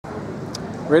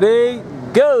Ready,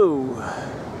 go!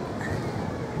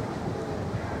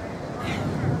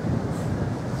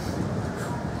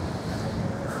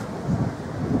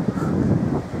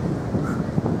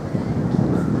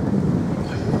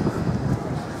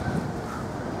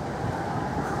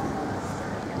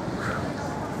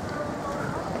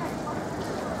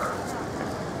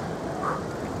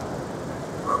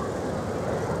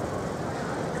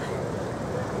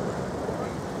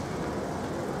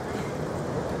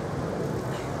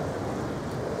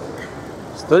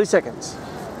 It's 30 seconds.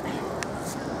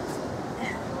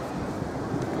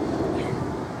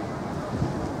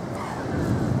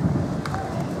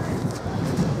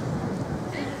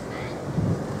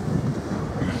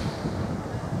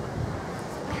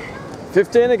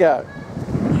 $15 to go.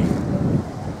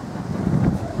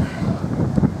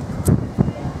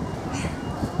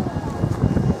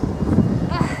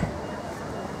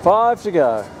 5 to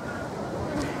go.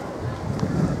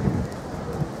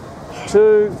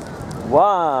 2,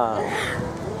 1.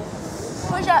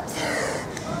 Push-ups.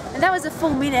 And that was a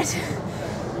full minute.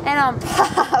 And I'm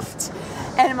puffed.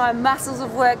 And my muscles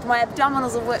have worked, my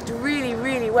abdominals have worked really,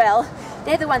 really well.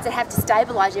 They're the ones that have to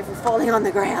stabilise you from falling on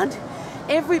the ground.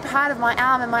 Every part of my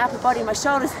arm and my upper body, my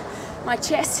shoulders, my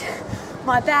chest,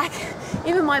 my back,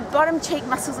 even my bottom cheek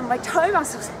muscles and my toe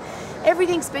muscles,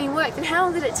 everything's been worked. And how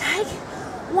long did it take?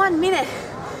 1 minute.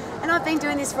 And I've been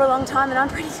doing this for a long time, and I'm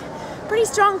pretty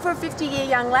strong for a 50-year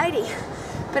young lady,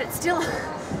 but it's still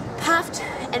puffed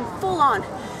and full on.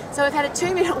 So we've had a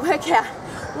 2-minute workout,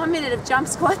 1 minute of jump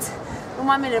squats and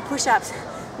 1 minute of push-ups.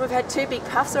 We've had 2 big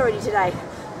puffs already today.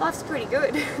 Life's pretty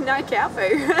good. No cow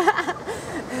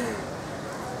poo.